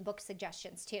people put in book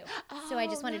suggestions too. So I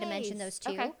just wanted to mention those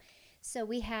two. Okay. So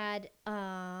we had,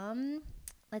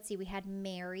 let's see, we had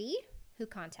Mary who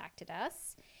contacted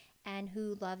us and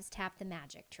who loves Tap the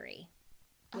Magic Tree.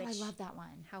 I love that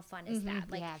one. How fun is that?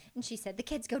 Like, yeah. and she said the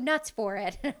kids go nuts for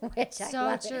it, which I So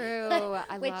love true.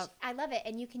 it. I love it,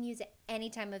 and you can use it any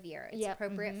time of year. It's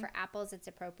appropriate for apples. It's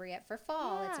appropriate for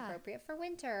fall. It's appropriate for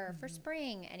winter, for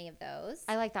spring. Any of those.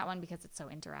 I like that one because it's so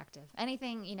interactive.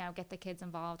 Anything, get the kids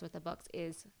involved with the books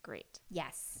is great.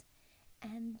 Yes.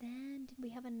 And then did we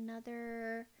have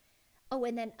another? Oh,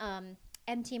 and then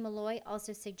MT Malloy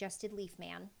also suggested Leaf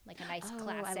Man, like a nice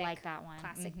classic. I like that one.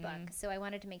 Classic book. So I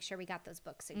wanted to make sure we got those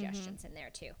book suggestions in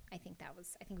there too. I think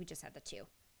we just had the two.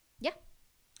 Yeah.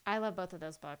 I love both of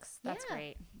those books. That's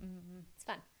great. It's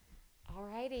fun.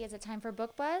 Alrighty, is it time for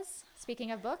book buzz? Speaking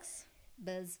of books,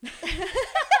 Buzz.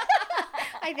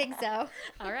 I think so.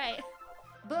 all right.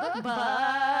 Book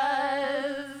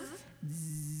buzz.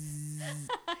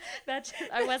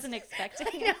 I wasn't expecting.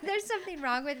 I know, there's something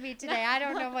wrong with me today. I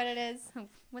don't know what it is.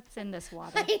 What's in this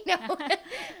water? I know.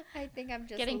 I think I'm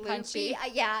just Getting loopy. punchy.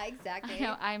 Yeah, exactly. I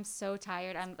know. I'm so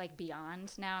tired. I'm like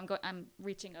beyond now. I'm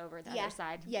reaching over the other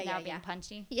side. Yeah, now yeah, being yeah.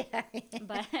 punchy. Yeah.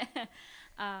 But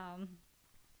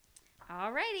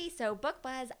alrighty. So book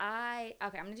buzz. I'm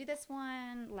gonna do this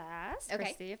one last. Okay.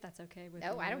 Christy, if that's okay with you.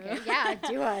 No, I don't care. Yeah,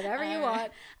 do whatever you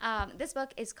want. This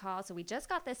book is called. So we just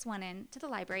got this one in to the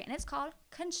library, and it's called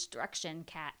Construction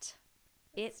Cat.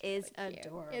 It is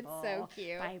adorable. It's so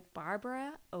cute. By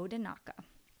Barbara Odanaka.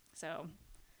 So I'm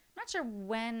not sure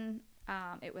when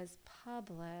it was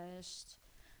published,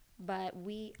 but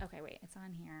it's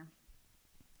on here.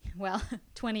 Well,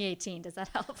 2018. Does that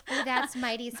help? Oh, that's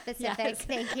mighty specific. Yes.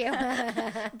 Thank you.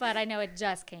 But I know it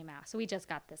just came out. So we just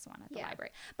got this one at the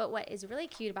library. But what is really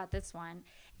cute about this one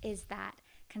is that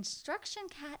Construction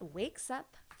Cat wakes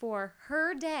up for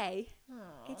her day.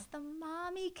 Aww. It's the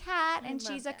mommy cat, and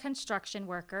love she's a construction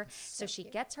worker. So she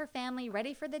cute. gets her family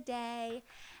ready for the day,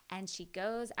 and she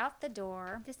goes out the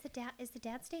door. Is the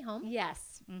dad stay home?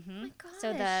 Yes. Mm-hmm. Oh my gosh.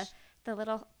 So the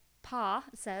little paw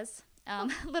says,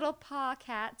 little paw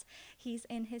cat, he's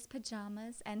in his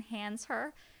pajamas and hands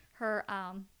her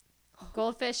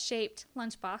goldfish-shaped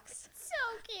lunchbox. So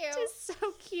cute. Just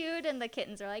so cute. And the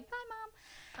kittens are like, bye,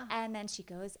 Mom. And then she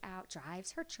goes out,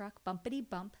 drives her truck, bumpity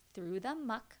bump, through the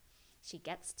muck. She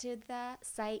gets to the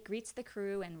site, greets the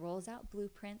crew, and rolls out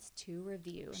blueprints to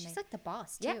review. And She's like the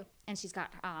boss, too. yeah. And she's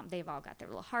got, they've all got their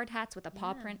little hard hats with a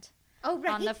paw print. Oh,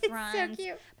 right. On the It's front. so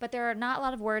cute. But there are not a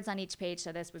lot of words on each page,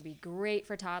 so this would be great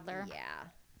for toddler. Yeah.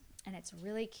 And it's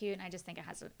really cute, and I just think it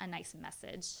has a nice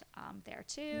message there,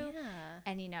 too. Yeah.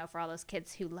 And, for all those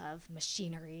kids who love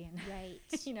machinery and, Right.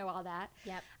 all that.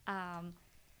 Yep.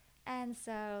 And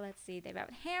so, let's see, they've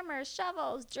got hammers,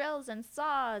 shovels, drills, and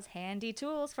saws, handy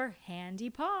tools for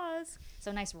handy paws.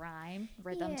 So nice rhyme,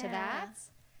 rhythm to Yeah. that.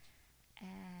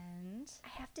 And I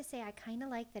have to say, I kind of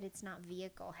like that it's not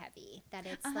vehicle heavy. That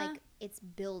it's like it's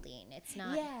building. It's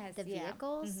not the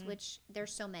vehicles, which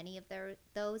there's so many of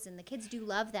those, and the kids do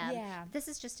love them. Yeah. This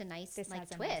is just a nice This like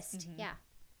has a twist. nice- Yeah.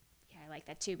 yeah, I like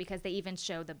that too because they even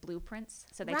show the blueprints.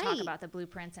 So they talk Right. about the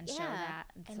blueprints and show that.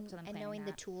 And, so them and planning knowing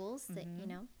the that. tools that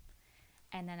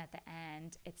And then at the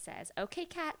end, it says, okay,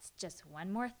 cats, just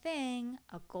one more thing.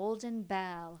 A golden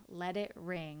bell, let it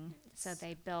ring. So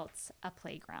they built a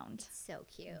playground. so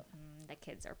cute. The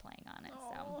kids are playing on it.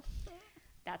 So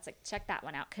check that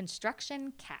one out.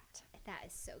 Construction Cat. That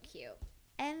is so cute.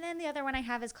 And then the other one I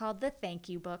have is called The Thank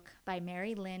You Book by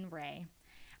Mary Lynn Ray.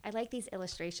 I like these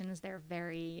illustrations. They're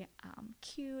very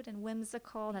cute and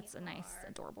whimsical. That's a nice,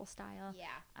 adorable style. Yeah.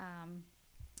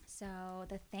 So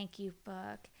the Thank You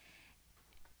Book.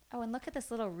 Oh, and look at this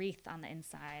little wreath on the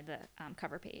inside, the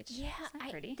cover page. Yeah, Isn't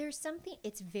that pretty? There's something.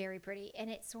 It's very pretty, and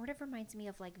it sort of reminds me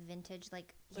of like vintage,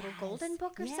 like little golden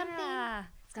book or something. Yeah,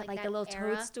 it's got like that the little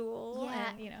era. toadstool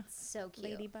Yeah, and so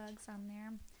cute. ladybugs on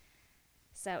there.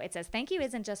 So it says, thank you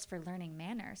isn't just for learning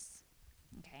manners.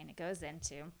 Okay, and it goes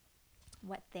into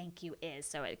what thank you is.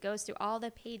 So it goes through all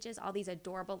the pages, all these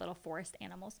adorable little forest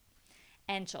animals,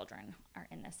 and children are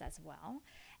in this as well.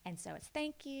 And so it's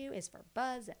thank you is for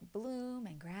buzz and bloom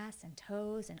and grass and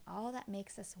toes and all that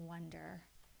makes us wonder.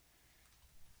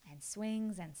 And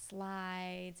swings and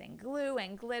slides and glue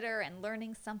and glitter and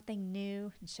learning something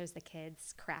new. And shows the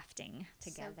kids crafting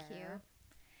together. So cute.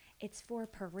 It's for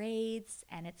parades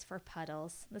and it's for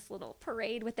puddles. This little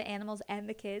parade with the animals and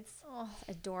the kids. Oh.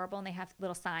 It's adorable. And they have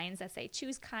little signs that say,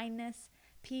 choose kindness,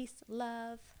 peace,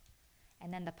 love.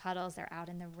 And then the puddles, they're out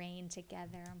in the rain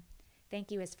together.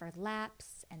 Thank you is for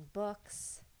laps and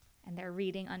books. And they're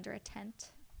reading under a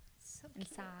tent So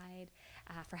inside.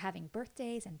 For having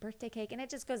birthdays and birthday cake. And it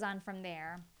just goes on from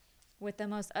there with the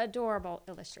most adorable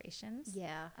illustrations.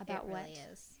 Yeah, about it really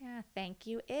what is. Yeah, thank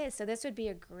you is. So this would be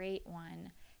a great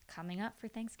one coming up for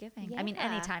Thanksgiving. I mean,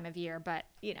 Yeah. any time of year, but,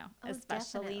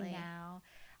 especially definitely. now.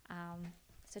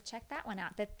 So check that one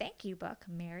out. The Thank You book,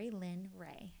 Mary Lynn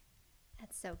Ray.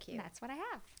 That's so cute. And that's what I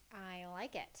have. I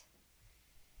like it.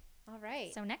 All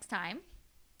right. So next time,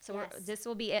 Yes. this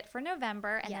will be it for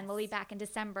November, and then we'll be Yes. back in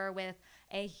December with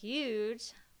a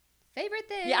huge favorite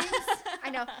things. Yeah. I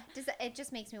know. It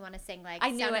just makes me want to sing like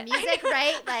I knew Sound it. of Music,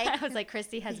 right? Like I was like,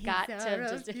 Christy has got these to are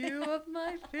just a few of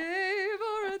my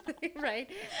favorite things, right?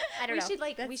 I don't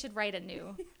know. We should write a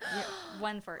new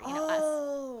one for us.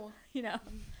 Oh,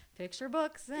 Picture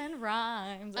books and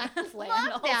rhymes. I and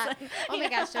love that. and, Oh my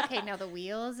gosh. Okay, now the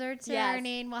wheels are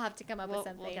turning. We'll have to come up with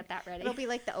something. We'll get that ready. It'll be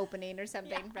like the opening or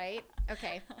something, right?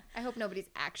 Okay. I hope nobody's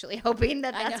actually hoping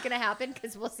that that's going to happen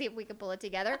because we'll see if we can pull it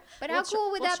together. But how cool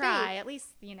would that try. be? At least,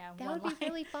 That would be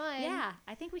really fun. Yeah,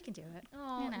 I think we can do it.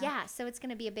 Oh, yeah. So it's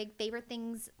going to be a big favorite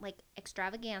things like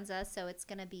extravaganza. So it's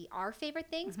going to be our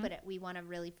favorite things, but we want to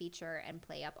really feature and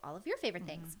play up all of your favorite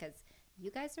things because you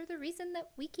guys are the reason that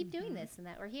we keep doing this and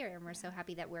that we're here. And we're so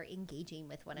happy that we're engaging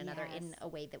with one another in a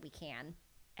way that we can.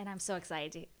 And I'm so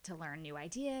excited to learn new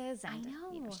ideas and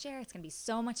share. It's going to be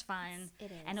so much fun.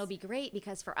 It is. And it'll be great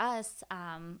because for us,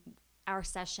 our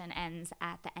session ends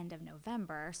at the end of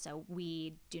November. So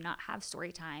we do not have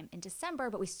story time in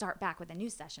December, but we start back with a new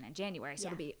session in January. So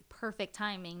it'll be perfect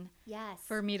timing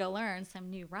for me to learn some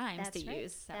new rhymes to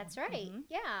use. So. That's right.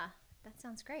 Yeah. That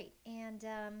sounds great. And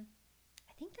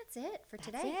I think that's it for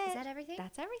today. Is that everything?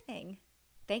 That's everything.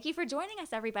 Thank you for joining us,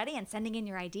 everybody, and sending in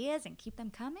your ideas and keep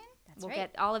them coming. We'll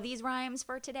get all of these rhymes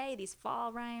for today, these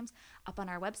fall rhymes, up on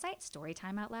our website,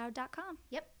 storytimeoutloud.com.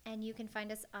 Yep. And you can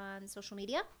find us on social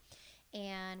media.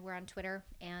 And we're on Twitter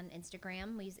and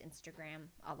Instagram. We use Instagram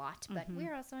a lot, but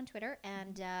we're also on Twitter.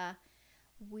 And I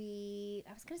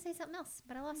was going to say something else,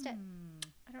 but I lost it.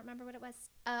 I don't remember what it was.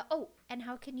 And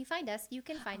how can you find us? You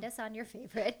can find us on your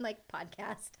favorite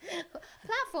podcast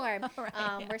platform.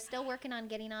 We're still working on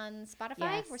getting on Spotify.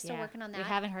 Yes, we're still working on that. We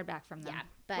haven't heard back from them. Yeah.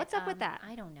 But, what's up with that?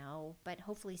 I don't know, but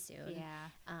hopefully soon. Yeah.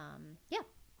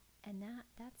 And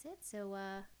that's it. So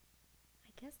I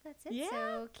guess that's it. Yeah.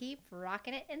 So keep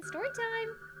rocking it in story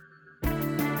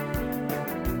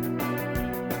time.